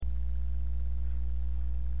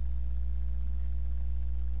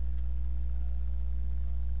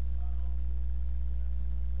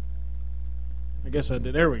guess I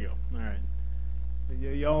did. There we go. All right.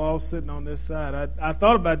 Y'all all sitting on this side. I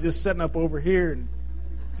thought about just setting up over here and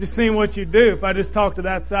just seeing what you do if I just talk to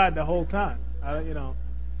that side the whole time. I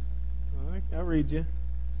read you.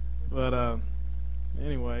 But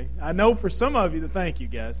anyway, I know for some of you, thank you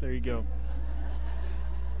guys. There you go.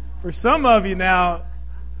 For some of you now,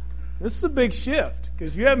 this is a big shift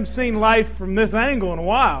because you haven't seen life from this angle in a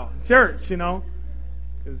while, church,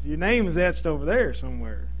 because your name is etched over there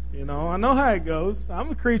somewhere. I know how it goes.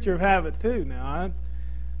 I'm a creature of habit too now.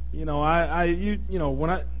 Even though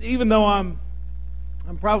I'm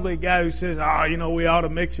probably a guy who says, we ought to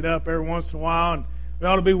mix it up every once in a while, and we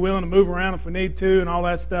ought to be willing to move around if we need to, and all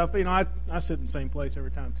that stuff. I sit in the same place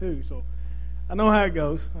every time too, so I know how it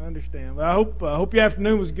goes. I understand. But I hope your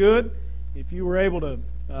afternoon was good. If you were able to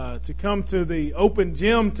come to the open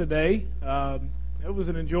gym today, it was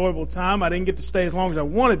an enjoyable time. I didn't get to stay as long as I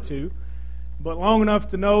wanted to, but long enough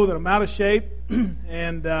to know that I'm out of shape,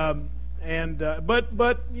 but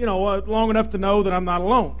long enough to know that I'm not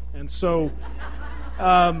alone. And so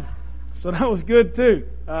that was good too.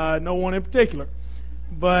 No one in particular.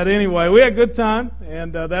 But anyway, we had a good time,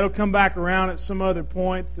 and that'll come back around at some other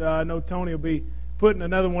point. I know Tony will be putting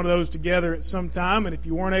another one of those together at some time, and if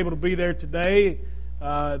you weren't able to be there today,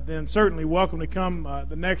 then certainly welcome to come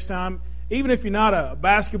the next time. Even if you're not a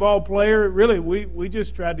basketball player, really, we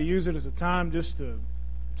just tried to use it as a time just to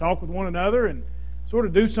talk with one another and sort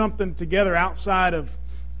of do something together outside of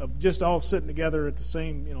just all sitting together at the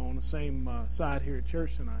same, on the same side here at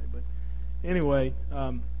church tonight. But anyway,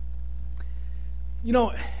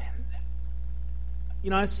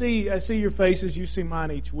 I see your faces, you see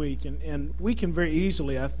mine each week, and we can very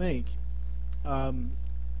easily, I think,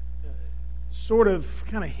 sort of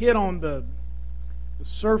kind of hit on the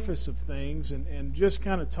surface of things and just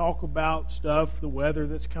kind of talk about stuff, the weather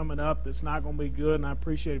that's coming up that's not going to be good, and I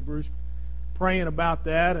appreciate Bruce praying about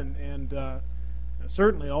that, and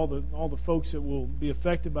certainly all the folks that will be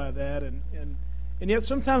affected by that, and yet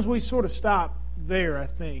sometimes we sort of stop there, I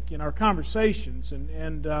think, in our conversations,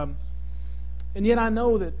 and yet I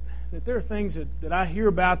know that there are things that I hear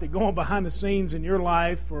about that go on behind the scenes in your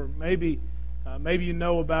life, or maybe you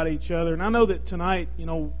know about each other, and I know that tonight,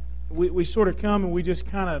 we sort of come and we just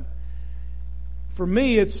kind of, for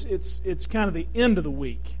me, it's kind of the end of the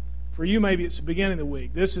week. For you, maybe it's the beginning of the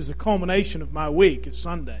week. This is a culmination of my week. It's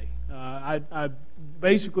Sunday. I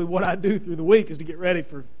basically what I do through the week is to get ready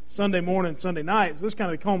for Sunday morning and Sunday night. So this is kind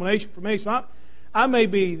of the culmination for me. So I may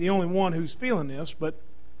be the only one who's feeling this, but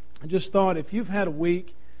I just thought if you've had a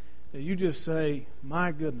week that you just say,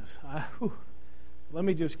 my goodness, let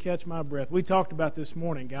me just catch my breath. We talked about this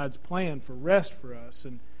morning, God's plan for rest for us,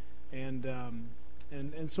 and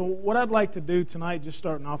so what I'd like to do tonight, just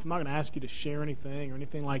starting off, I'm not going to ask you to share anything or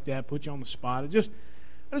anything like that, put you on the spot. I just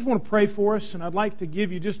want to pray for us, and I'd like to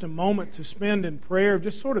give you just a moment to spend in prayer,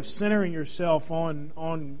 just sort of centering yourself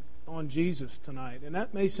on Jesus tonight. And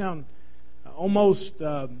that may sound almost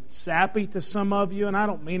sappy to some of you, and I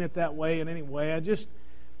don't mean it that way in any way. I just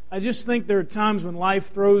think there are times when life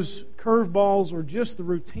throws curveballs, or just the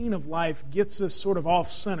routine of life gets us sort of off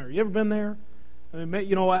center. You ever been there? I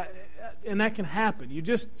mean, and that can happen.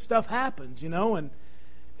 Stuff happens, and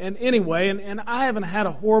anyway, and I haven't had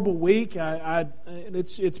a horrible week.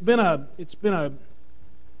 It's been a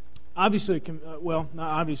obviously, well,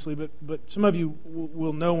 not obviously, but some of you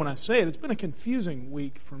will know when I say it. It's been a confusing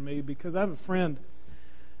week for me because I have a friend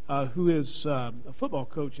who is a football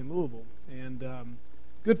coach in Louisville, and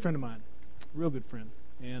good friend of mine, real good friend,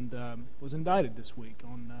 and was indicted this week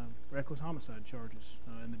on reckless homicide charges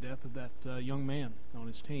in the death of that young man on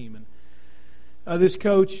his team. And this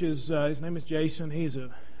coach his name is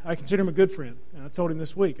Jason. I consider him a good friend. And I told him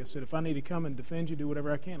this week, I said, if I need to come and defend you, do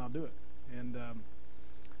whatever I can, I'll do it.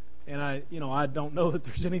 And I don't know that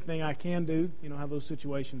there's anything I can do. How those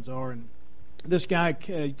situations are. And this guy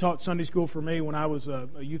he taught Sunday school for me when I was a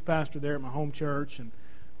youth pastor there at my home church, and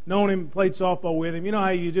knowing him, played softball with him. You know how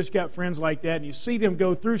you just got friends like that, and you see them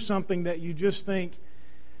go through something that you just think,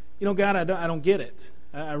 God, I don't get it.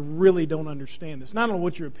 I really don't understand this. And I don't know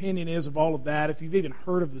what your opinion is of all of that, if you've even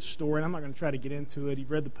heard of the story. And I'm not going to try to get into it.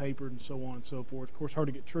 You've read the paper and so on and so forth. Of course, hard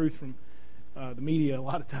to get truth from the media a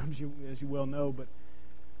lot of times, as you well know. But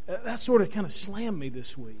that sort of kind of slammed me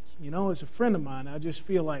this week. As a friend of mine, I just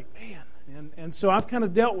feel like, man. And so I've kind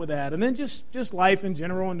of dealt with that. And then just life in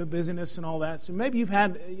general and the busyness and all that. So maybe you've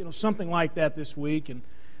had something like that this week and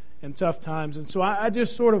tough times. And so I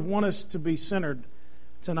just sort of want us to be centered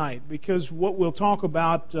tonight, because what we'll talk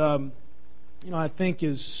about, I think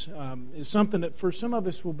is something that for some of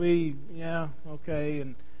us will be, yeah, okay,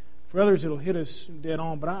 and For others, it'll hit us dead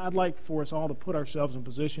on. But I'd like for us all to put ourselves in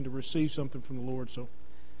position to receive something from the Lord. So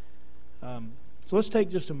let's take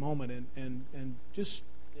just a moment and just,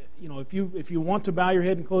 if you want to bow your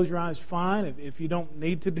head and close your eyes, fine. If you don't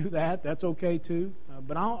need to do that, that's okay too.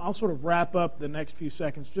 But I'll sort of wrap up the next few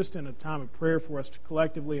seconds just in a time of prayer for us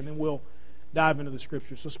collectively, and then we'll dive into the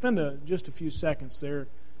Scripture. So spend just a few seconds there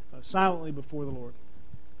silently before the Lord.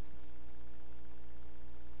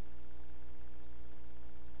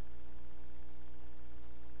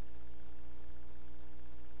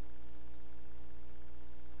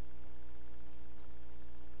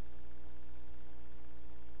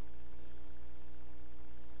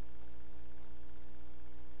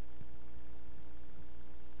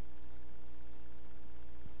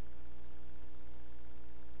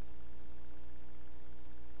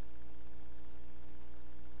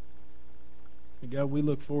 God, we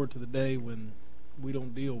look forward to the day when we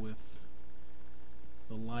don't deal with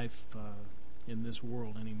the life in this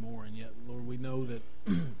world anymore. And yet, Lord, we know that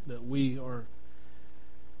that we are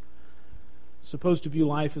supposed to view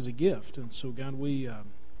life as a gift. And so, God, we have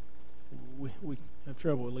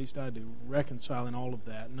trouble, at least I do, reconciling all of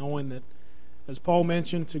that, knowing that, as Paul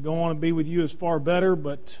mentioned, to go on and be with you is far better,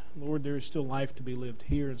 but, Lord, there is still life to be lived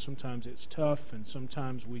here, and sometimes it's tough, and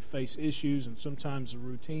sometimes we face issues, and sometimes the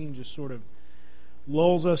routine just sort of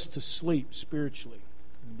lulls us to sleep spiritually.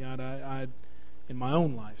 And God, I in my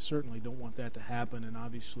own life certainly don't want that to happen, and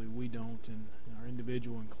obviously we don't in our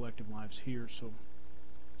individual and collective lives here. So,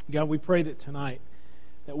 God, we pray that tonight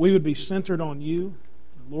that we would be centered on you,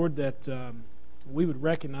 Lord, that we would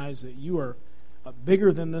recognize that you are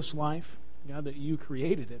bigger than this life, God, that you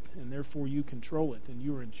created it, and therefore you control it, and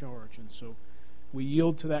you are in charge. And so we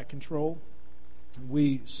yield to that control.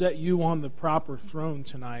 We set you on the proper throne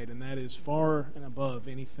tonight, and that is far and above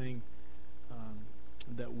anything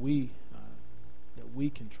that we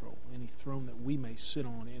control, any throne that we may sit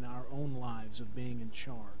on in our own lives of being in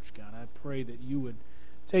charge. God, I pray that you would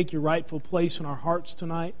take your rightful place in our hearts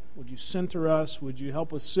tonight. Would you center us? Would you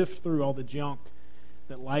help us sift through all the junk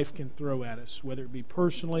that life can throw at us, whether it be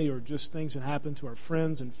personally or just things that happen to our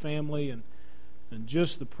friends and family, and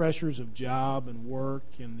just the pressures of job and work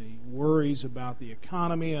and the worries about the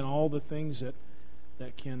economy and all the things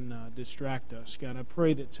that can distract us. God, I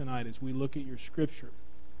pray that tonight as we look at your Scripture,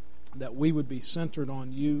 that we would be centered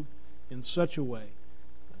on you in such a way,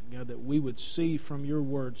 God, that we would see from your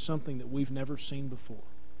word something that we've never seen before.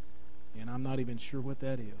 And I'm not even sure what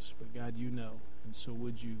that is, but God, you know. And so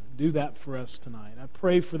would you do that for us tonight? I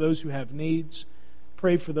pray for those who have needs.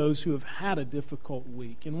 Pray for those who have had a difficult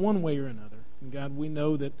week in one way or another. And God, we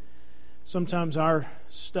know that sometimes our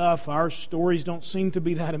stuff, our stories don't seem to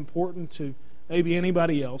be that important to maybe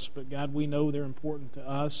anybody else, but God, we know they're important to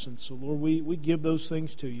us. And so, Lord, we give those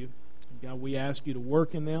things to you. And God, we ask you to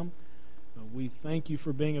work in them. We thank you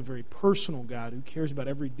for being a very personal God who cares about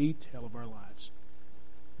every detail of our lives.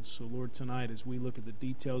 And so, Lord, tonight as we look at the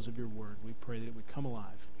details of your word, we pray that it would come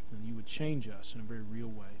alive and you would change us in a very real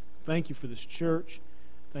way. Thank you for this church.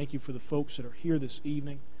 Thank you for the folks that are here this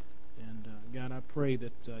evening. And God, I pray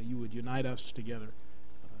that you would unite us together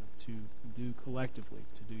to do collectively,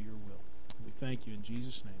 to do your will. We thank you in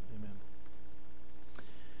Jesus' name.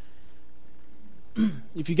 Amen.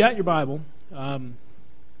 If you got your Bible,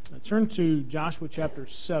 turn to Joshua chapter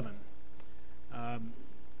 7.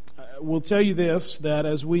 We'll tell you this, that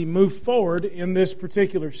as we move forward in this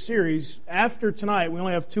particular series, after tonight, we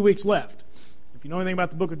only have 2 weeks left. If you know anything about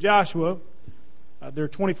the book of Joshua, there are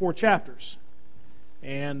 24 chapters.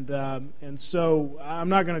 And so I'm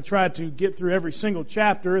not going to try to get through every single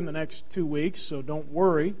chapter in the next 2 weeks, so don't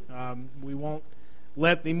worry. We won't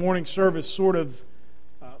let the morning service sort of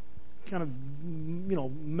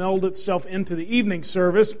meld itself into the evening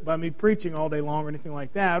service by me preaching all day long or anything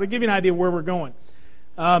like that. To give you an idea where we're going.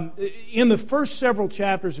 In the first several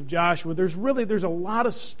chapters of Joshua, there's a lot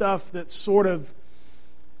of stuff that's sort of,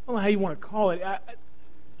 I don't know how you want to call it.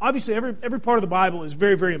 Obviously, every part of the Bible is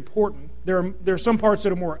very, very important. There are some parts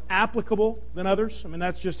that are more applicable than others. I mean,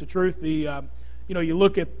 that's just the truth. You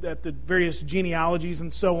look at the various genealogies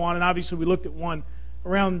and so on, and obviously we looked at one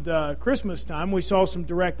around Christmas time. We saw some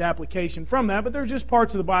direct application from that, but there's just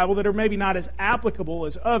parts of the Bible that are maybe not as applicable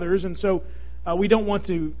as others, and so we don't want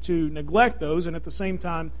to neglect those. And at the same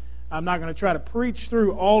time, I'm not going to try to preach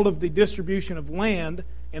through all of the distribution of land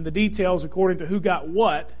and the details according to who got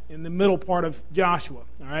what in the middle part of Joshua.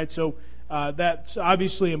 All right, so that's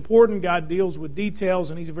obviously important. God deals with details,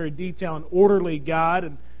 and He's a very detailed and orderly God,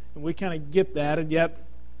 and we kind of get that. And yet,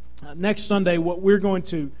 next Sunday, what we're going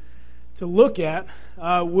to look at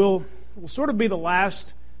will sort of be the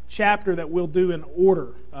last chapter that we'll do in order,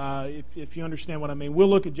 if you understand what I mean. We'll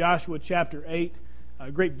look at Joshua chapter 8,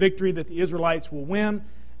 a great victory that the Israelites will win,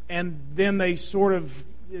 and then they sort of,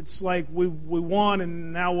 it's like we won,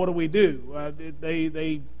 and now what do we do?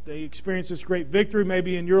 They experience this great victory.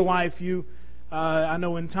 Maybe in your life, I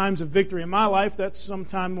know in times of victory in my life, that's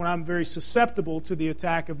sometime when I'm very susceptible to the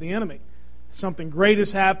attack of the enemy. Something great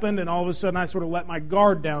has happened, and all of a sudden I sort of let my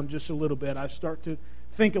guard down just a little bit. I start to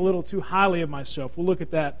think a little too highly of myself. We'll look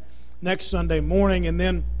at that next Sunday morning, and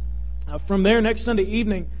then from there, next Sunday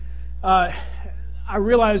evening, I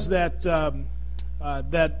realized that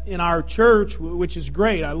that in our church, which is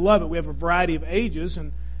great, I love it, we have a variety of ages,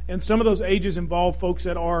 and some of those ages involve folks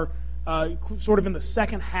that are sort of in the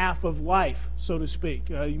second half of life, so to speak.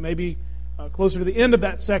 You may be closer to the end of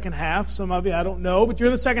that second half. Some of you, I don't know, but you're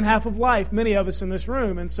in the second half of life, many of us in this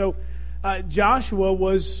room. And so Joshua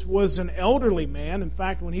was an elderly man. In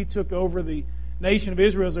fact, when he took over the nation of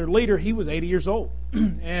Israel as their leader, he was 80 years old.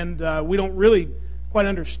 And we don't really quite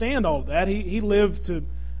understand all of that. He lived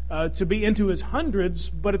to be into his hundreds,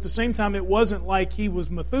 but at the same time, it wasn't like he was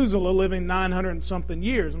Methuselah living 900 and something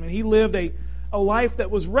years. I mean, he lived a life that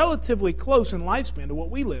was relatively close in lifespan to what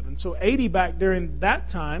we live. And so 80 back during that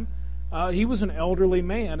time, he was an elderly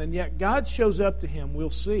man, and yet God shows up to him, we'll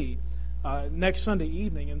see, next Sunday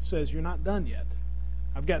evening and says, "You're not done yet.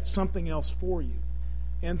 I've got something else for you."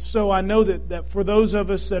 And so I know that for those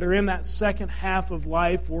of us that are in that second half of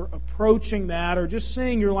life, or approaching that, or just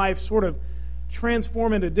seeing your life sort of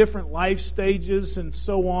transform into different life stages and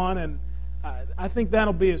so on, and I think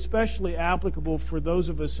that'll be especially applicable for those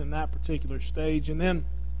of us in that particular stage. And then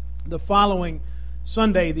the following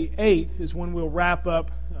Sunday, the 8th, is when we'll wrap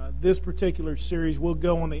up this particular series. We'll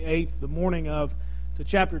go on the 8th, the morning of, to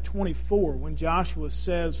chapter 24, when Joshua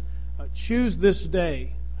says, "Choose this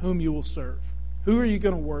day whom you will serve." Who are you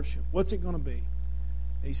going to worship? What's it going to be?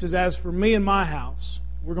 And he says, "As for me and my house,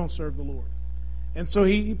 we're going to serve the Lord." And so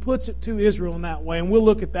he puts it to Israel in that way, and we'll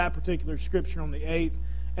look at that particular scripture on the 8th.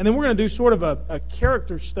 And then we're going to do sort of a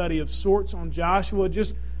character study of sorts on Joshua,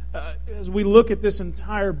 just as we look at this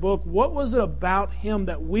entire book. What was it about him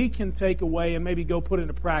that we can take away and maybe go put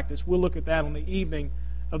into practice? We'll look at that on the evening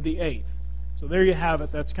of the 8th. So there you have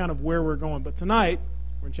it. That's kind of where we're going. But tonight,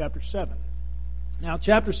 we're in chapter 7. Now,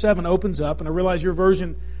 chapter 7 opens up, and I realize your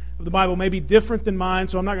version of the Bible may be different than mine,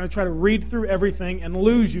 so I'm not going to try to read through everything and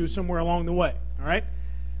lose you somewhere along the way. All right?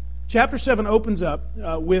 Chapter 7 opens up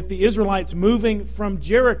with the Israelites moving from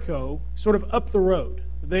Jericho sort of up the road.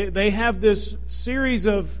 They have this series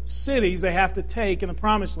of cities they have to take in the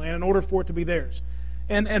Promised Land in order for it to be theirs.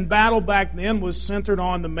 And battle back then was centered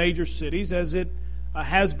on the major cities, as it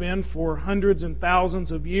has been for hundreds and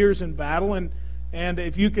thousands of years in battle. And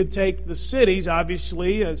if you could take the cities,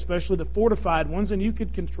 obviously, especially the fortified ones, then you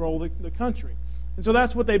could control the country. And so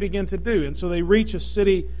that's what they begin to do. And so they reach a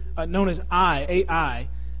city known as Ai,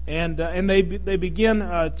 and they begin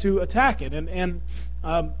to attack it. And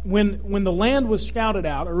when the land was scouted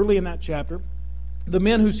out early in that chapter, the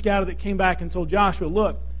men who scouted it came back and told Joshua,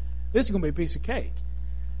 "Look, this is going to be a piece of cake.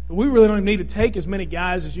 We really don't even need to take as many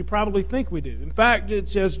guys as you probably think we do. In fact, it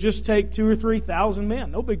says just take 2,000 or 3,000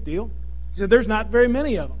 men. No big deal." He said, "There's not very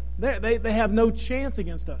many of them. They have no chance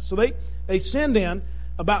against us." So they send in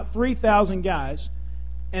about 3,000 guys,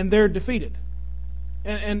 and they're defeated.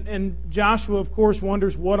 And Joshua, of course,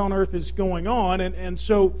 wonders what on earth is going on. And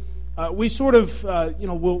so we sort of,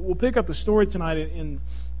 we'll pick up the story tonight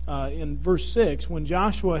in verse 6, when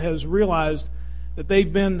Joshua has realized that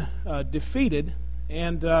they've been defeated.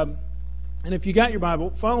 And if you got your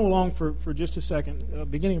Bible, follow along for just a second,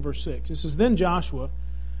 beginning of verse 6. It says, "Then Joshua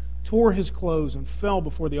tore his clothes and fell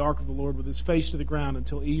before the ark of the Lord with his face to the ground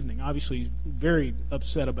until evening." Obviously, he's very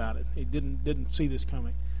upset about it. He didn't see this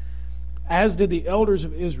coming. "As did the elders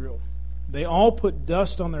of Israel. They all put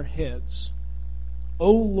dust on their heads.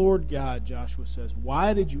 'O Lord God,' Joshua says,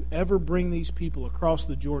 'why did you ever bring these people across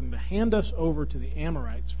the Jordan to hand us over to the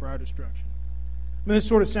Amorites for our destruction?'" I mean, this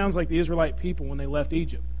sort of sounds like the Israelite people when they left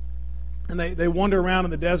Egypt. And they wander around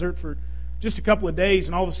in the desert for just a couple of days,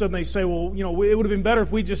 and all of a sudden they say, "Well, it would have been better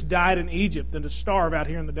if we just died in Egypt than to starve out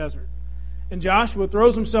here in the desert." And Joshua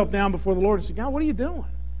throws himself down before the Lord and says, "God, what are you doing?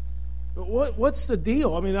 What's the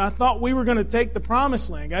deal? I mean, I thought we were going to take the Promised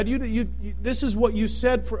Land. God, this is what you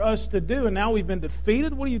said for us to do, and now we've been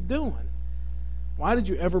defeated? What are you doing? Why did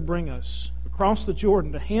you ever bring us across the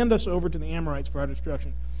Jordan to hand us over to the Amorites for our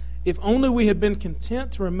destruction? If only we had been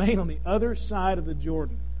content to remain on the other side of the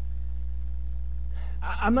Jordan."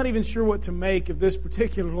 I'm not even sure what to make of this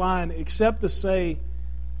particular line, except to say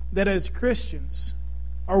that as Christians,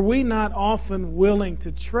 are we not often willing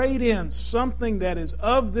to trade in something that is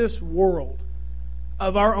of this world,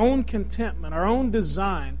 of our own contentment, our own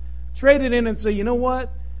design, trade it in and say, you know what?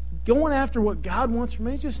 Going after what God wants from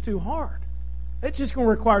me is just too hard. It's just going to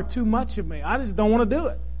require too much of me. I just don't want to do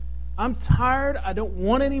it. I'm tired. I don't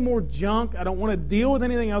want any more junk. I don't want to deal with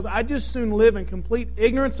anything else. I just soon live in complete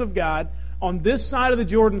ignorance of God on this side of the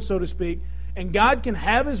Jordan, so to speak, and God can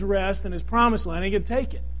have His rest and His promised land. He can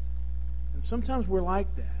take it. And sometimes we're like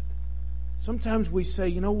that. Sometimes we say,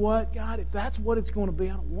 you know what, God, if that's what it's going to be,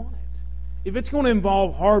 I don't want it. If it's going to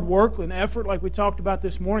involve hard work and effort like we talked about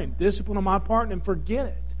this morning, discipline on my part, then forget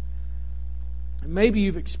it. And maybe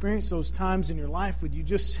you've experienced those times in your life when you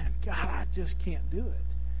just said, God, I just can't do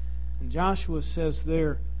it. And Joshua says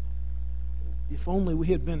there, if only we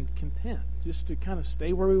had been content just to kind of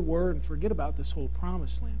stay where we were and forget about this whole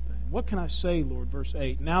promised land thing. What can I say, Lord? Verse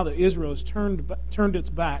 8, now that Israel has turned its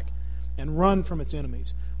back and run from its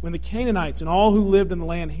enemies. When the Canaanites and all who lived in the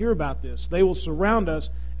land hear about this, they will surround us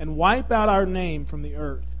and wipe out our name from the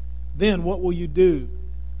earth. Then what will you do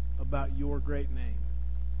about your great name?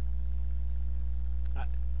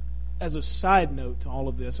 As a side note to all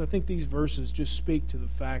of this, I think these verses just speak to the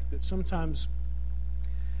fact that sometimes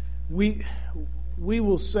we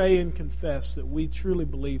will say and confess that we truly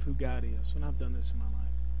believe who God is, and I've done this in my life.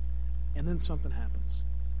 And then something happens.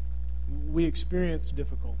 We experience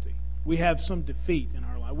difficulty. We have some defeat in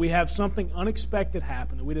our life. We have something unexpected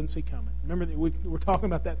happen that we didn't see coming. Remember, we're talking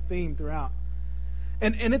about that theme throughout.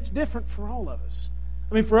 And it's different for all of us.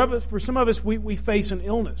 I mean, for some of us, we face an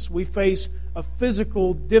illness. We face a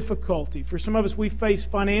physical difficulty. For some of us, we face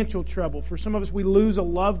financial trouble. For some of us, we lose a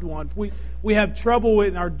loved one. We have trouble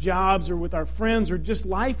in our jobs or with our friends, or just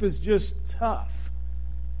life is just tough.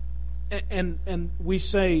 And we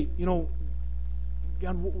say, you know,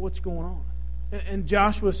 God, what's going on? And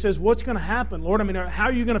Joshua says, what's going to happen, Lord? I mean, how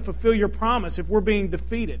are you going to fulfill your promise if we're being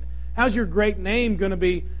defeated? How's your great name going to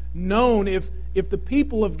be known if the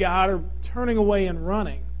people of God are turning away and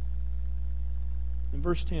running? In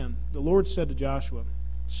verse 10, the Lord said to Joshua,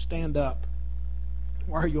 stand up.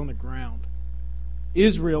 Why are you on the ground?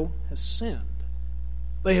 Israel has sinned.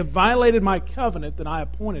 They have violated my covenant that I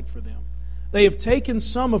appointed for them. They have taken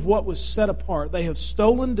some of what was set apart. They have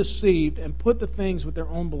stolen, deceived, and put the things with their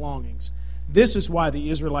own belongings. This is why the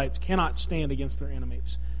Israelites cannot stand against their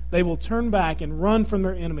enemies. They will turn back and run from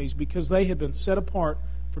their enemies because they have been set apart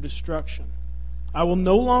for destruction. I will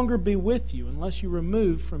no longer be with you unless you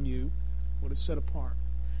remove from you what is set apart.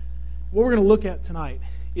 What we're going to look at tonight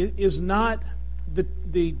is not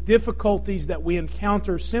the difficulties that we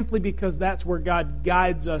encounter simply because that's where God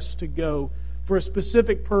guides us to go for a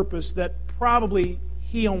specific purpose that probably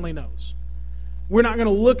He only knows. We're not going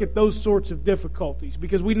to look at those sorts of difficulties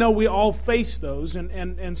because we know we all face those,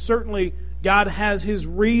 and certainly God has His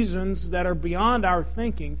reasons that are beyond our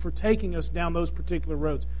thinking for taking us down those particular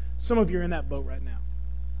roads. Some of you are in that boat right now.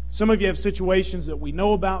 Some of you have situations that we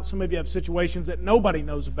know about. Some of you have situations that nobody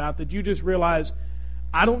knows about that you just realize,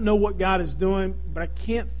 I don't know what God is doing, but I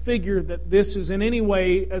can't figure that this is in any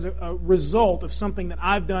way as a result of something that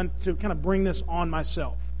I've done to kind of bring this on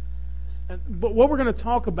myself. But what we're going to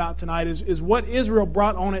talk about tonight is what Israel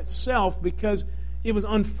brought on itself because it was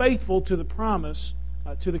unfaithful to the promise,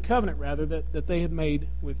 to the covenant rather, that they had made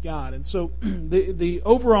with God. And so the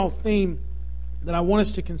overall theme that I want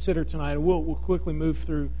us to consider tonight, and we'll quickly move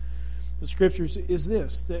through the Scriptures, is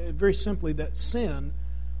this, that very simply, that sin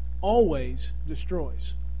always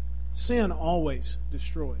destroys. Sin always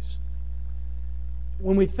destroys.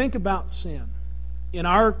 When we think about sin, in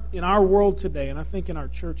our world today, and I think in our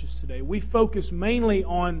churches today, we focus mainly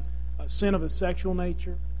on sin of a sexual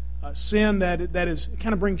nature, sin that is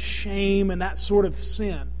kind of brings shame and that sort of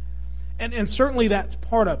sin. And certainly that's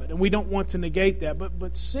part of it, and we don't want to negate that.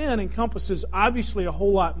 But sin encompasses obviously a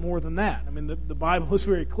whole lot more than that. I mean, the Bible is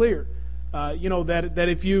very clear, that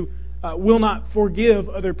if you will not forgive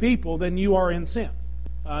other people, then you are in sin.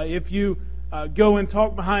 If you go and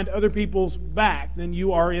talk behind other people's back, then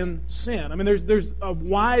you are in sin. I mean, there's a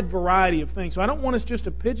wide variety of things. So I don't want us just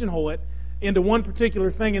to pigeonhole it into one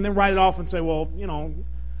particular thing and then write it off and say, well,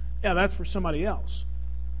 yeah, that's for somebody else.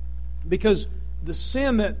 Because the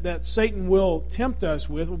sin that Satan will tempt us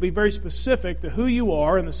with will be very specific to who you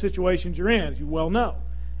are and the situations you're in, as you well know.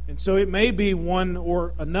 And so it may be one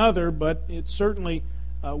or another, but it certainly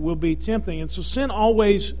will be tempting. And so sin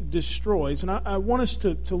always destroys. And I want us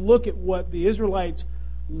to look at what the Israelites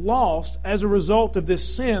lost as a result of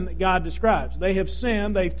this sin that God describes. They have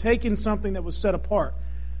sinned. They've taken something that was set apart.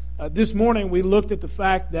 This morning we looked at the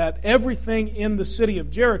fact that everything in the city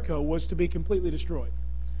of Jericho was to be completely destroyed.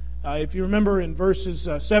 If you remember in verses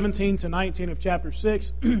 17 to 19 of chapter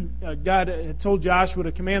 6, God had told Joshua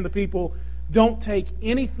to command the people, Don't take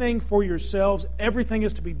anything for yourselves. Everything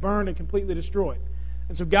is to be burned and completely destroyed.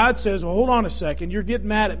 And so God says, well, hold on a second. You're getting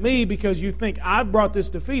mad at me because you think I've brought this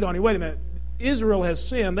defeat on you. Wait a minute. Israel has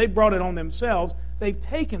sinned. They brought it on themselves. They've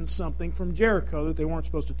taken something from Jericho that they weren't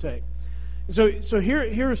supposed to take. And so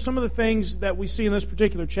here are some of the things that we see in this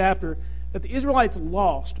particular chapter that the Israelites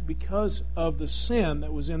lost because of the sin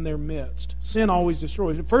that was in their midst. Sin always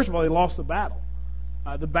destroys. First of all, they lost the battle.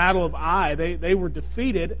 The battle of Ai. They were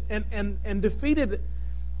defeated and defeated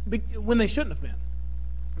when they shouldn't have been.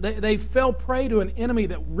 They fell prey to an enemy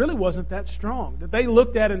that really wasn't that strong. That they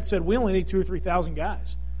looked at and said, we only need 2,000 or 3,000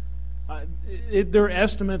 guys. There are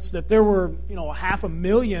estimates that there were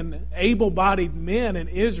 500,000 able-bodied men in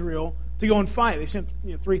Israel to go and fight. They sent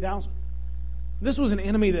 3,000. This was an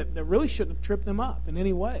enemy that really shouldn't have tripped them up in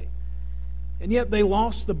any way. And yet they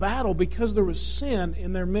lost the battle because there was sin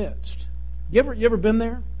in their midst. You ever been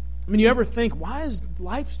there? I mean, you ever think, why is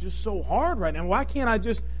life just so hard right now? Why can't I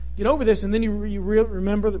just get over this? And then you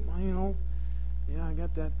remember that, I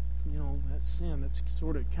got that, that sin that's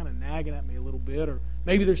sort of kind of nagging at me a little bit. Or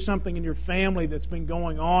maybe there's something in your family that's been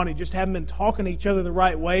going on. You just haven't been talking to each other the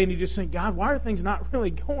right way. And you just think, God, why are things not really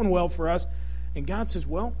going well for us? And God says,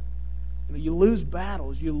 well, you lose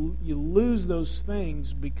battles. You lose those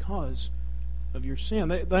things because of your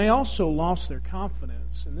sin. They also lost their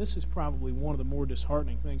confidence. And this is probably one of the more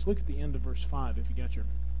disheartening things. Look at the end of verse 5 if you got your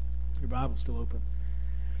Bible still open.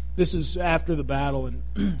 This is after the battle,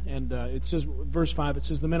 and it says, verse 5, it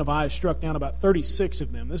says, the men of Ai struck down about 36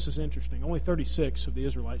 of them. This is interesting. Only 36 of the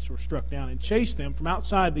Israelites were struck down and chased them from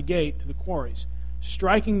outside the gate to the quarries,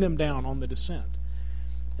 striking them down on the descent.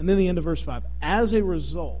 And then the end of verse 5, as a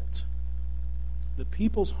result, the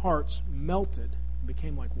people's hearts melted and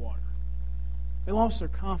became like water. They lost their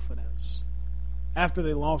confidence after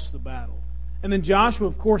they lost the battle. And then Joshua,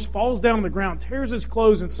 of course, falls down on the ground, tears his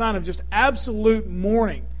clothes in sign of just absolute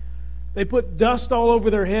mourning. They put dust all over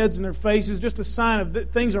their heads and their faces, just a sign of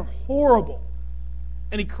that things are horrible.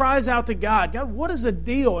 And he cries out to God, God, what is the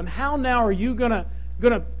deal? And how now are you going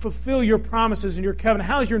to fulfill your promises and your covenant?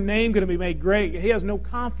 How is your name going to be made great? He has no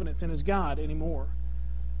confidence in his God anymore.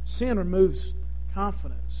 Sin removes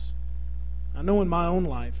confidence. I know in my own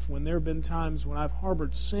life, when there have been times when I've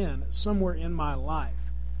harbored sin somewhere in my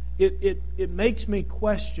life, it makes me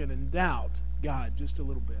question and doubt God just a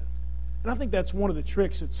little bit. And I think that's one of the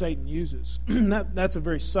tricks that Satan uses. That's a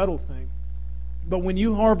very subtle thing. But when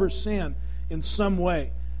you harbor sin in some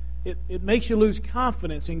way, it makes you lose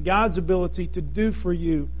confidence in God's ability to do for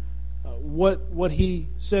you what He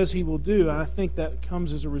says He will do. And I think that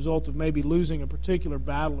comes as a result of maybe losing a particular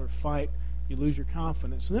battle or fight. You lose your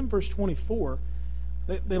confidence. And then verse 24,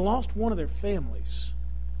 they lost one of their families.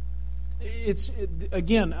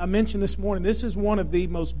 Again, I mentioned this morning, this is one of the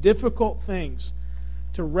most difficult things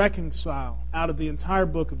to reconcile out of the entire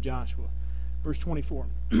book of Joshua. Verse 24.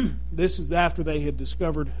 This is after they had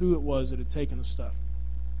discovered who it was that had taken the stuff.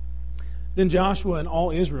 Then Joshua and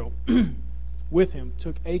all Israel with him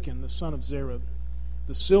took Achan, the son of Zerah,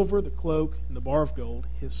 the silver, the cloak, and the bar of gold,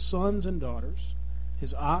 his sons and daughters,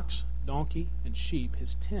 his ox, donkey, and sheep,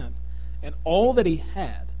 his tent, and all that he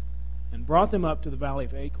had, and brought them up to the valley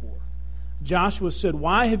of Achor. Joshua said,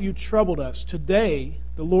 why have you troubled us? Today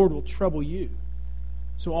the Lord will trouble you.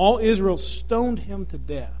 So all Israel stoned him to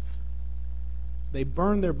death. They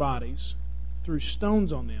burned their bodies, threw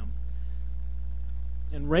stones on them,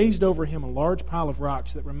 and raised over him a large pile of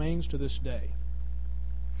rocks that remains to this day.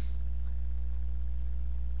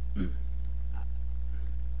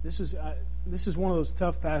 This is one of those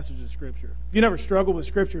tough passages of Scripture. If you never struggled with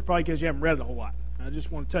Scripture, it's probably because you haven't read it a whole lot. I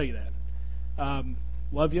just want to tell you that.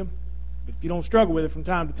 Love you, but if you don't struggle with it from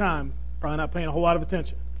time to time, probably not paying a whole lot of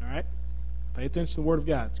attention. All right? Pay attention to the Word of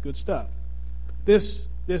God. It's good stuff. This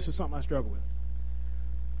is something I struggle with.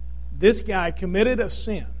 This guy committed a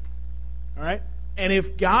sin. All right? And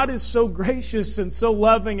if God is so gracious and so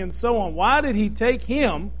loving and so on, why did He take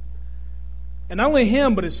him, and not only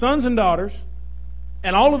him, but his sons and daughters,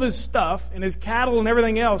 and all of his stuff, and his cattle and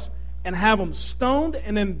everything else, and have them stoned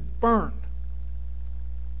and then burned?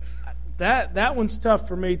 That one's tough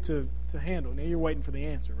for me to handle. Now you're waiting for the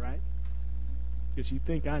answer, right? Because you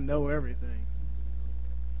think I know everything.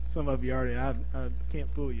 Some of you already, I can't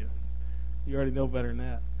fool you. You already know better than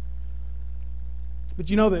that. But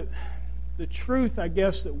you know that the truth, I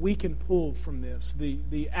guess, that we can pull from this,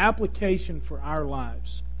 the application for our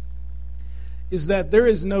lives, is that there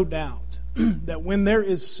is no doubt that when there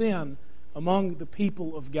is sin among the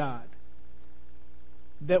people of God,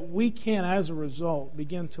 that we can, as a result,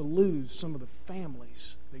 begin to lose some of the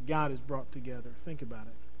families that God has brought together. Think about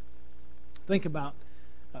it. Think about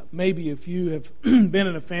Maybe if you have been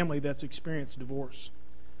in a family that's experienced divorce.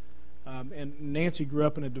 And Nancy grew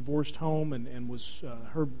up in a divorced home, and was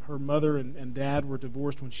her mother and dad were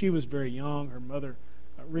divorced when she was very young. Her mother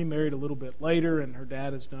remarried a little bit later, and her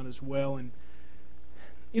dad has done as well. And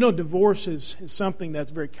divorce is something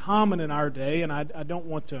that's very common in our day, and I don't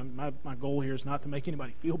want to, my goal here is not to make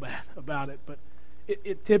anybody feel bad about it, but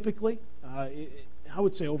it typically, I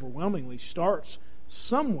would say overwhelmingly, starts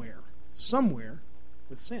somewhere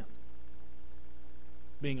with sin.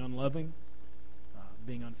 Being unloving,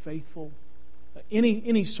 being unfaithful,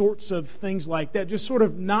 any sorts of things like that, just sort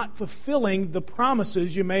of not fulfilling the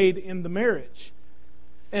promises you made in the marriage.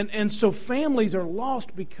 And so families are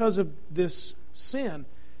lost because of this sin.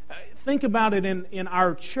 Think about it in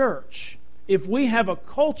our church. If we have a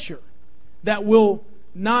culture that will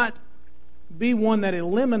not be one that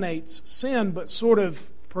eliminates sin, but sort of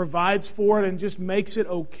provides for it and just makes it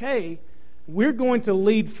okay, we're going to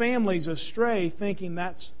lead families astray thinking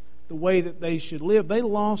that's the way that they should live. They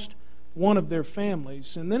lost one of their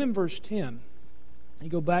families. And then in verse 10, you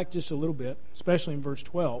go back just a little bit, especially in verse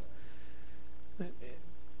 12,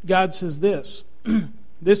 God says this,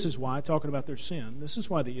 this is why, talking about their sin, this is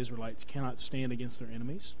why the Israelites cannot stand against their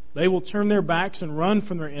enemies. They will turn their backs and run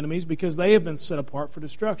from their enemies because they have been set apart for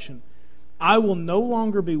destruction. I will no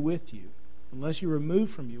longer be with you unless you remove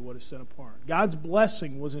from you what is set apart. God's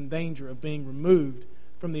blessing was in danger of being removed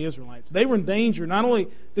from the Israelites. They were in danger. Not only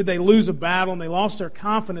did they lose a battle and they lost their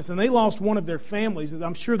confidence and they lost one of their families that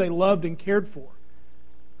I'm sure they loved and cared for,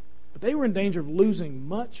 but they were in danger of losing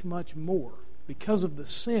much, much more because of the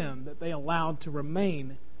sin that they allowed to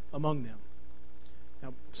remain among them.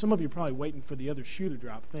 Now, some of you are probably waiting for the other shoe to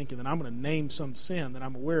drop, thinking that I'm going to name some sin that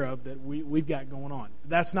I'm aware of that we've got going on.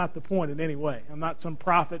 That's not the point in any way. I'm not some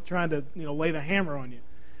prophet trying to lay the hammer on you.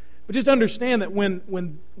 But just understand that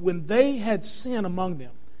when they had sin among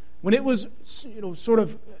them, when it was sort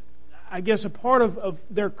of, I guess, a part of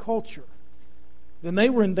their culture, then they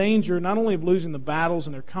were in danger not only of losing the battles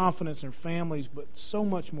and their confidence in their families, but so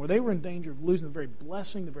much more. They were in danger of losing the very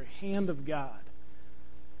blessing, the very hand of God,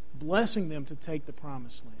 blessing them to take the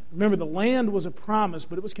promised land. Remember, the land was a promise,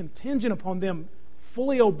 but it was contingent upon them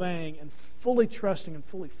fully obeying and fully trusting and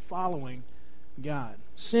fully following God.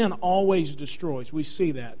 Sin always destroys. We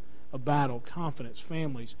see that. A battle, confidence,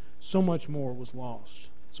 families, so much more was lost.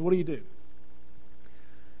 So what do?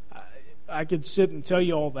 I could sit and tell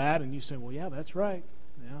you all that, and you say, well, yeah, that's right.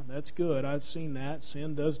 Yeah, that's good. I've seen that.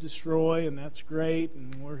 Sin does destroy, and that's great,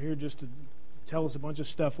 and we're here just to tell us a bunch of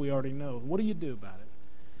stuff we already know. What do you do about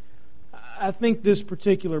it? I think this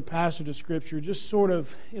particular passage of Scripture just sort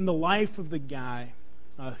of, in the life of the guy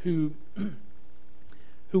who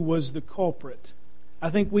was the culprit, I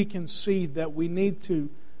think we can see that we need to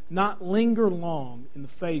not linger long in the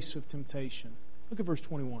face of temptation. Look at verse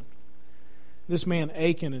 21. This man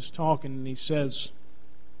Achan is talking, and he says,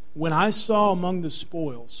 when I saw among the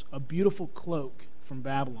spoils a beautiful cloak from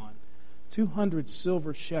Babylon, 200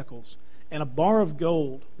 silver shekels, and a bar of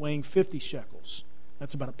gold weighing 50 shekels,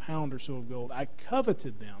 that's about a pound or so of gold, I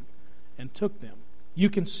coveted them and took them. You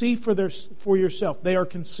can see for yourself. They are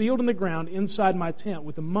concealed in the ground inside my tent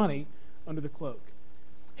with the money under the cloak.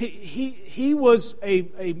 He was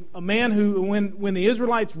a man who, when the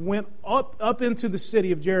Israelites went up into the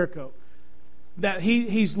city of Jericho, that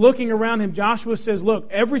he's looking around him. Joshua says, look,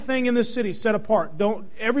 everything in this city is set apart.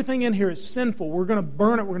 Everything in here is sinful. We're going to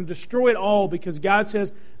burn it. We're going to destroy it all because God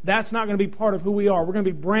says that's not going to be part of who we are. We're going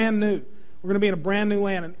to be brand new. We're going to be in a brand new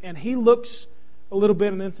land. And he looks a little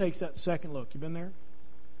bit and then takes that second look. You been there?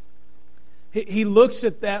 He looks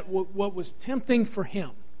at that, what was tempting for him.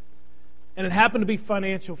 And it happened to be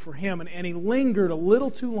financial for him. And he lingered a little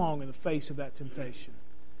too long in the face of that temptation.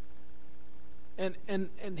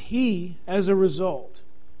 And he, as a result,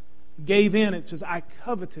 gave in. It says, I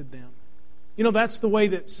coveted them. That's the way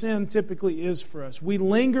that sin typically is for us. We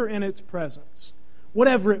linger in its presence,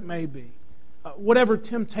 whatever it may be. Whatever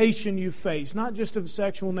temptation you face, not just of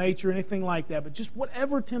sexual nature or anything like that, but just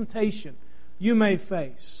whatever temptation you may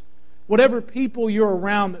face. Whatever people you're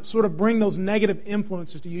around that sort of bring those negative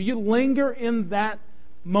influences to you, you linger in that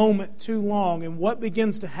moment too long, and what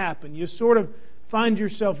begins to happen? You sort of find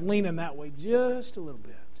yourself leaning that way just a little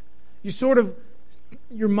bit.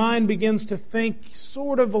 Your mind begins to think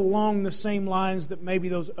sort of along the same lines that maybe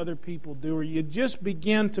those other people do, or you just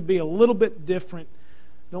begin to be a little bit different.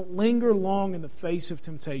 Don't linger long in the face of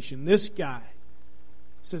temptation. This guy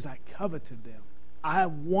says, I coveted them. I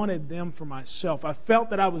wanted them for myself. I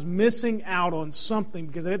felt that I was missing out on something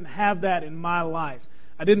because I didn't have that in my life.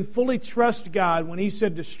 I didn't fully trust God when He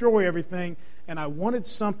said destroy everything, and I wanted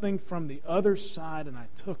something from the other side, and I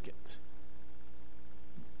took it.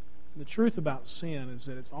 The truth about sin is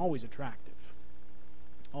that it's always attractive.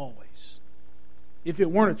 Always. If it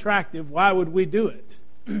weren't attractive, why would we do it?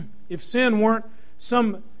 If sin weren't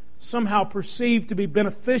somehow perceived to be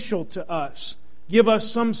beneficial to us, give us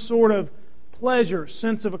some sort of pleasure,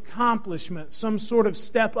 sense of accomplishment, some sort of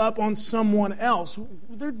step up on someone else,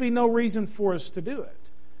 there'd be no reason for us to do it.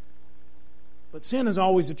 But sin is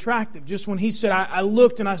always attractive. Just when he said, I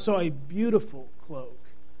looked and I saw a beautiful cloak.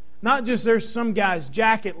 Not just there's some guy's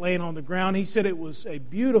jacket laying on the ground. He said it was a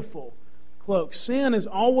beautiful cloak. Sin is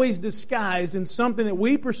always disguised in something that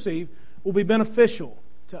we perceive will be beneficial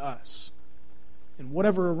to us. In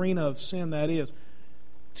whatever arena of sin that is.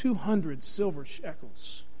 200 silver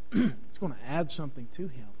shekels. It's going to add something to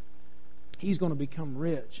him. He's going to become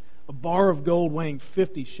rich. A bar of gold weighing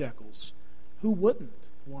 50 shekels. Who wouldn't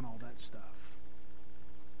want all that stuff?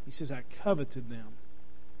 He says, I coveted them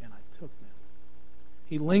and I took them.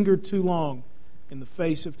 He lingered too long in the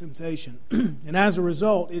face of temptation. And as a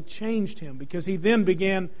result, it changed him because he then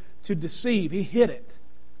began to deceive. He hid it.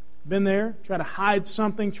 Been there? Try to hide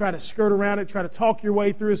something, try to skirt around it, try to talk your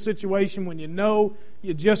way through a situation when you know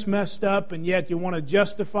you just messed up and yet you want to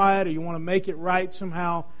justify it or you want to make it right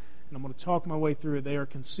somehow. And I'm going to talk my way through it. They are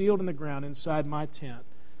concealed in the ground inside my tent,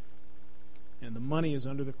 and the money is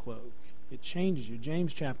under the cloak. It changes you.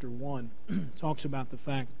 James chapter 1 talks about the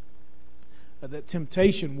fact that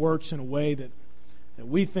temptation works in a way that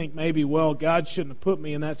we think maybe, well, God shouldn't have put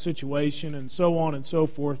me in that situation and so on and so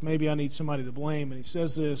forth. Maybe I need somebody to blame. And he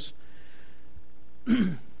says this,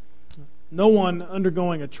 no one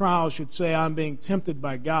undergoing a trial should say, I'm being tempted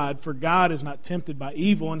by God, for God is not tempted by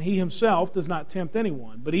evil, and he himself does not tempt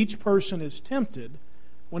anyone. But each person is tempted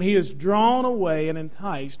when he is drawn away and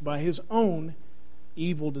enticed by his own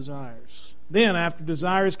evil desires. Then, after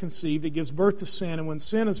desire is conceived, it gives birth to sin, and when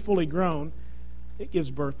sin is fully grown, it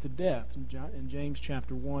gives birth to death. In James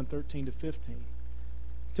chapter 1, 13 to 15.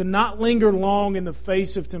 To not linger long in the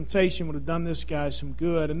face of temptation would have done this guy some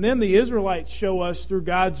good. And then the Israelites show us through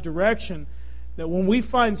God's direction that when we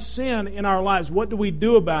find sin in our lives, what do we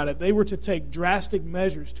do about it? They were to take drastic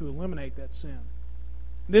measures to eliminate that sin.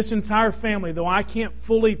 This entire family, though I can't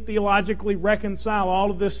fully theologically reconcile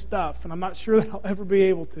all of this stuff, and I'm not sure that I'll ever be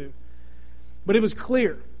able to, but it was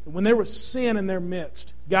clear that when there was sin in their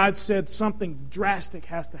midst, God said something drastic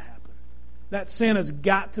has to happen. That sin has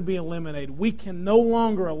got to be eliminated. We can no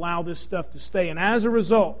longer allow this stuff to stay. And as a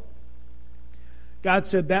result, God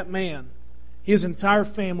said that man, his entire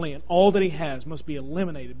family, and all that he has must be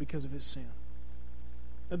eliminated because of his sin.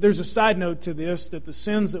 There's a side note to this, that the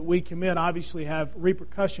sins that we commit obviously have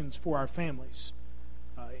repercussions for our families.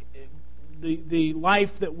 The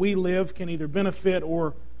life that we live can either benefit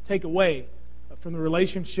or take away from the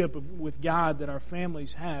relationship with God that our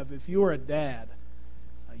families have. If you're a dad,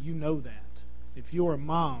 you know that. If you're a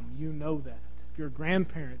mom, you know that. If you're a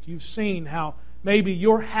grandparent, you've seen how maybe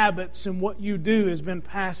your habits and what you do has been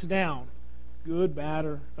passed down, good, bad,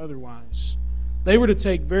 or otherwise. They were to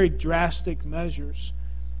take very drastic measures.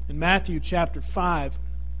 In Matthew chapter 5,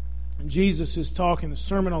 Jesus is talking the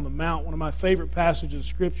Sermon on the Mount, one of my favorite passages of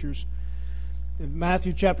Scriptures. In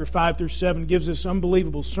Matthew chapter 5 through 7 gives this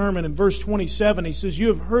unbelievable sermon. In verse 27, he says, You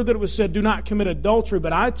have heard that it was said, do not commit adultery,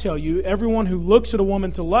 but I tell you, everyone who looks at a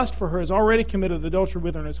woman to lust for her has already committed adultery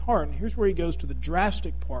with her in his heart. And here's where he goes to the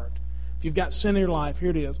drastic part. If you've got sin in your life, here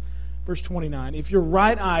it is. Verse 29, If your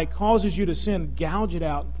right eye causes you to sin, gouge it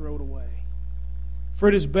out and throw it away. For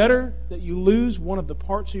it is better that you lose one of the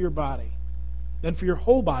parts of your body than for your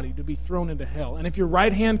whole body to be thrown into hell. And if your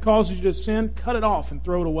right hand causes you to sin, cut it off and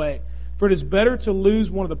throw it away. For it is better to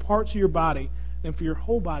lose one of the parts of your body than for your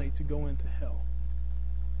whole body to go into hell.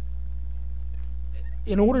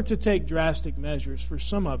 In order to take drastic measures for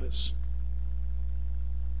some of us,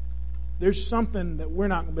 there's something that we're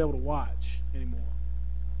not going to be able to watch anymore.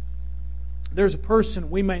 There's a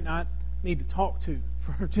person we may not need to talk to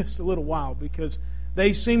for just a little while because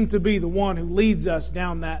they seem to be the one who leads us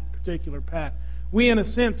down that particular path. We, in a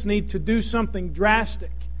sense, need to do something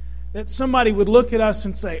drastic. That somebody would look at us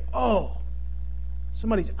and say, oh,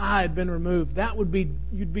 somebody's eye had been removed.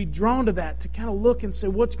 You'd be drawn to that, to kind of look and say,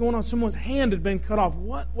 what's going on? Someone's hand had been cut off.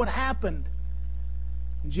 What happened?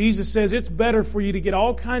 And Jesus says it's better for you to get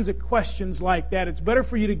all kinds of questions like that. It's better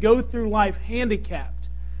for you to go through life handicapped.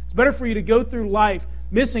 It's better for you to go through life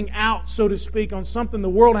missing out, so to speak, on something the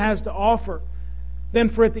world has to offer than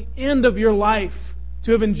for at the end of your life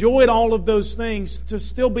to have enjoyed all of those things, to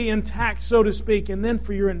still be intact, so to speak, and then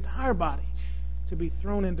for your entire body to be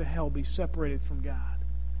thrown into hell, be separated from God.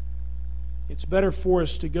 It's better for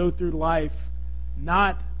us to go through life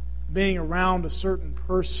not being around a certain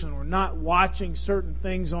person or not watching certain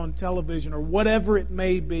things on television or whatever it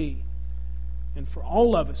may be. And for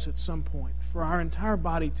all of us at some point, for our entire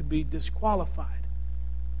body to be disqualified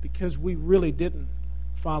because we really didn't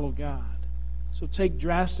follow God. So take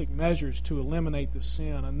drastic measures to eliminate the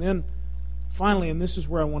sin. And then finally, and this is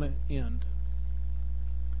where I want to end,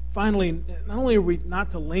 finally, not only are we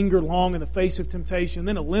not to linger long in the face of temptation,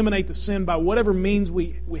 then eliminate the sin by whatever means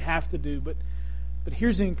we have to do, but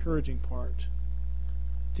here's the encouraging part.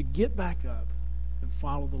 To get back up and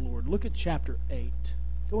follow the Lord. Look at chapter 8.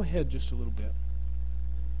 Go ahead just a little bit.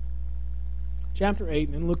 Chapter 8,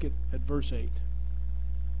 and then look at verse 8.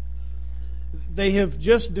 They have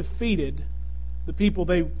just defeated the people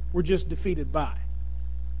they were just defeated by.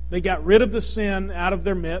 They got rid of the sin out of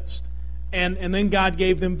their midst, and then God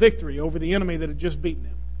gave them victory over the enemy that had just beaten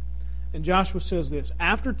them. And Joshua says this,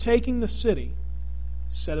 after taking the city,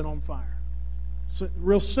 set it on fire.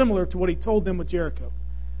 Real similar to what he told them with Jericho.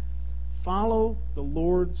 Follow the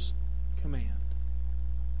Lord's command.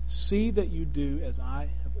 See that you do as I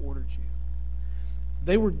have ordered you.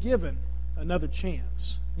 They were given another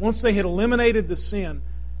chance. Once they had eliminated the sin,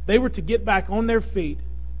 they were to get back on their feet,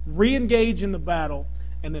 re-engage in the battle,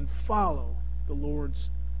 and then follow the Lord's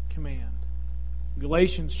command.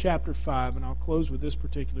 Galatians chapter 5, and I'll close with this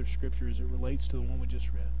particular scripture as it relates to the one we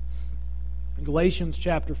just read. In Galatians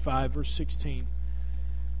chapter 5, verse 16.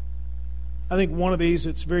 I think one of these,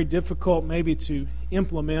 it's very difficult maybe to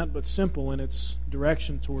implement, but simple in its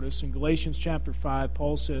direction toward us. In Galatians chapter 5,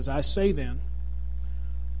 Paul says, I say then,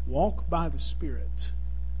 walk by the Spirit,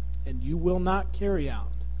 and you will not carry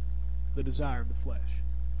out the desire of the flesh.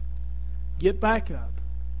 Get back up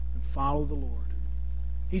and follow the Lord.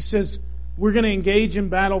 He says, we're going to engage in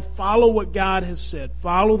battle. Follow what God has said.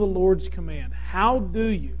 Follow the Lord's command. How do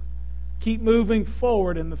you keep moving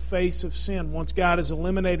forward in the face of sin once God has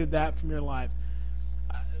eliminated that from your life?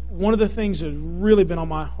 One of the things that has really been on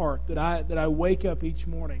my heart that I wake up each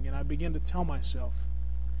morning and I begin to tell myself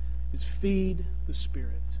is feed the Spirit.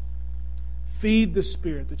 Feed the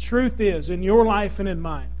Spirit. The truth is, in your life and in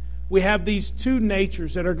mine, we have these two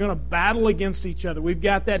natures that are going to battle against each other. We've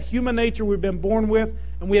got that human nature we've been born with,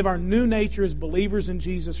 and we have our new nature as believers in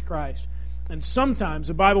Jesus Christ. And sometimes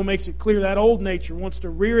the Bible makes it clear that old nature wants to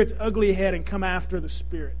rear its ugly head and come after the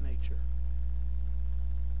Spirit nature.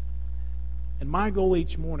 And my goal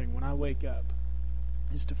each morning when I wake up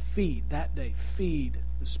is to feed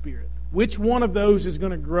the Spirit. Which one of those is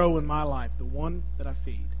going to grow in my life? The one that I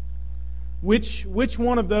feed. Which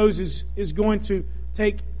one of those is going to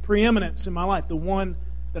take preeminence in my life? The one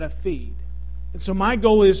that I feed. And so my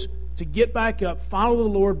goal is to get back up, follow the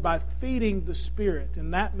Lord by feeding the Spirit.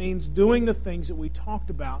 And that means doing the things that we talked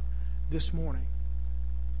about this morning.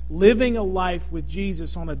 Living a life with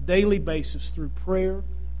Jesus on a daily basis through prayer,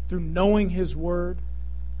 through knowing His Word,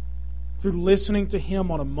 through listening to Him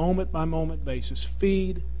on a moment-by-moment basis.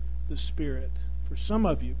 Feed the Spirit. For some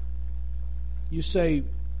of you, you say,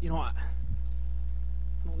 I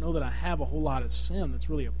don't know that I have a whole lot of sin that's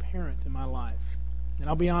really apparent in my life. And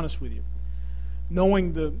I'll be honest with you.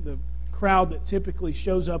 Knowing the crowd that typically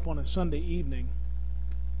shows up on a Sunday evening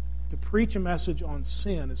to preach a message on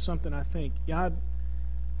sin is something I think, God,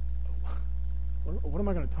 what am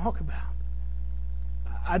I going to talk about?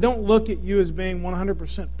 I don't look at you as being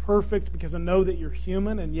 100% perfect because I know that you're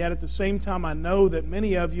human, and yet at the same time I know that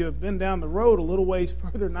many of you have been down the road a little ways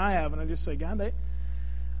further than I have, and I just say, God,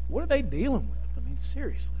 what are they dealing with? I mean,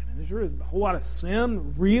 seriously. There's really a whole lot of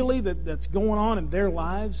sin, really, that's going on in their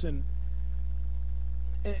lives, and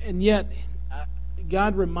yet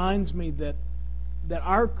God reminds me that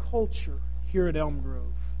our culture here at Elm Grove,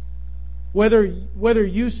 whether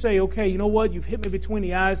you say, okay, you know what, you've hit me between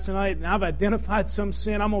the eyes tonight and I've identified some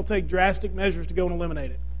sin, I'm going to take drastic measures to go and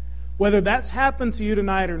eliminate it. Whether that's happened to you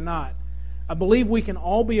tonight or not, I believe we can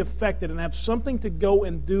all be affected and have something to go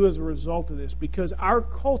and do as a result of this, because our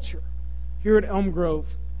culture here at Elm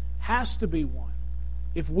Grove has to be one.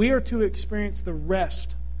 If we are to experience the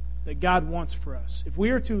rest that God wants for us, if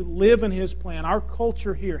we are to live in His plan, our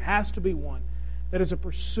culture here has to be one that is a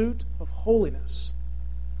pursuit of holiness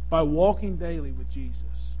by walking daily with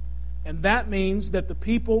Jesus. And that means that the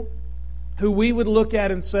people who we would look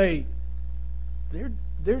at and say,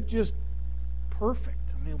 they're just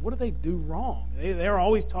perfect. I mean, what do they do wrong? They're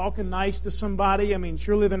always talking nice to somebody. I mean,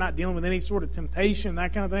 surely they're not dealing with any sort of temptation,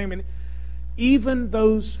 that kind of thing. I mean, even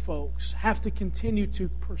those folks have to continue to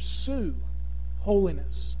pursue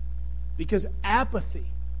holiness. Because apathy,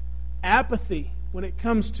 when it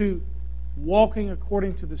comes to walking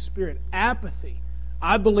according to the Spirit, apathy,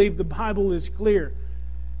 I believe the Bible is clear,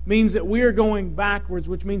 means that we are going backwards,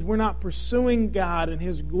 which means we're not pursuing God and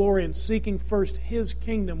His glory and seeking first His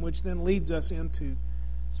kingdom, which then leads us into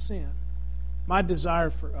sin. My desire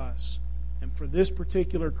for us and for this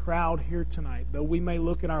particular crowd here tonight, though we may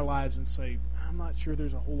look at our lives and say, I'm not sure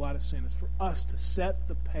there's a whole lot of sin, is for us to set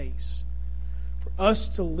the pace, for us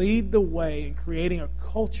to lead the way in creating a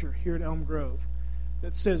culture here at Elm Grove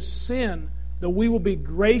that says sin, though we will be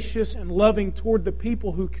gracious and loving toward the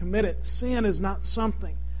people who commit it, sin is not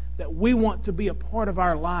something that we want to be a part of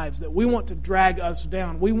our lives, that we want to drag us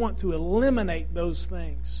down. We want to eliminate those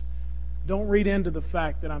things. Don't read into the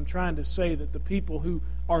fact that I'm trying to say that the people who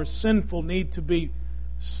are sinful need to be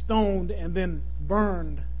stoned and then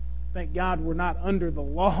burned. Thank God we're not under the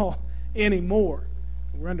law anymore.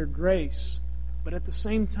 We're under grace. But at the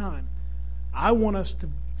same time, I want us to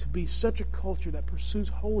be such a culture that pursues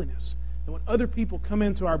holiness, that when other people come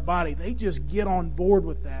into our body, they just get on board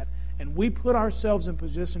with that, and we put ourselves in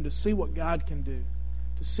position to see what God can do,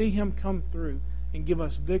 to see Him come through and give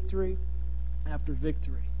us victory after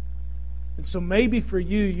victory. And so maybe for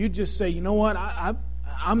you, you just say, you know what,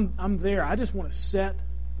 I'm there. I just want to set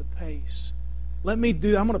the pace. Let me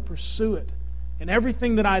do. I'm going to pursue it. And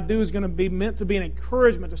everything that I do is going to be meant to be an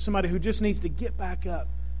encouragement to somebody who just needs to get back up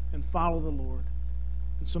and follow the Lord.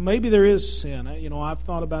 And so maybe there is sin. I've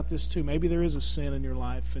thought about this too. Maybe there is a sin in your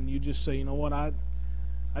life, and you just say, you know what, I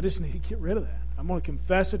just need to get rid of that. I'm going to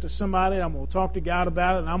confess it to somebody. I'm going to talk to God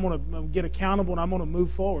about it, and I'm going to get accountable, and I'm going to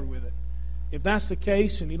move forward with it. If that's the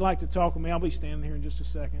case and you'd like to talk with me, I'll be standing here in just a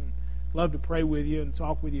second. Love to pray with you and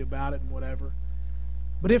talk with you about it and whatever.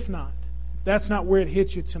 But if not, if that's not where it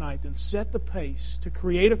hits you tonight, then set the pace to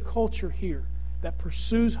create a culture here that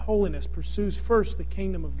pursues holiness, pursues first the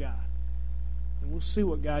kingdom of God. And we'll see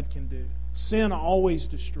what God can do. Sin always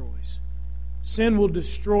destroys. Sin will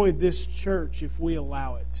destroy this church if we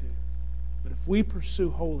allow it to. But if we pursue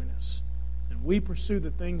holiness, and we pursue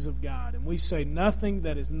the things of God, and we say nothing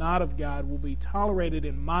that is not of God will be tolerated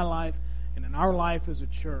in my life and in our life as a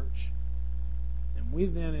church, and we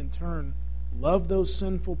then in turn love those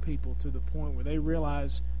sinful people to the point where they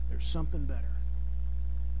realize there's something better.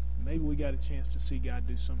 Maybe we got a chance to see God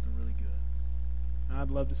do something really good. And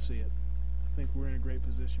I'd love to see it. I think we're in a great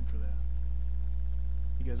position for that.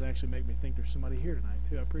 You guys actually make me think there's somebody here tonight,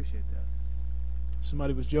 too. I appreciate that.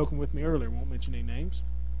 Somebody was joking with me earlier, won't mention any names,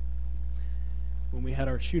 when we had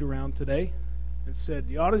our shoot-around today, and said,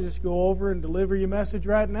 you ought to just go over and deliver your message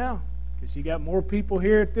right now, because you got more people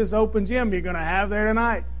here at this open gym you're going to have there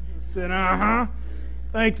tonight. I said,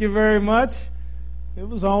 thank you very much. It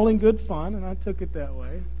was all in good fun, and I took it that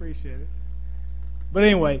way. Appreciate it. But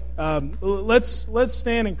anyway, let's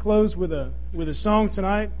stand and close with a song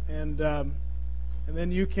tonight, and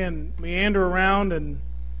then you can meander around and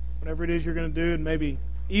whatever it is you're going to do, and maybe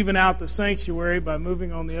even out the sanctuary by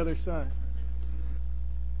moving on the other side.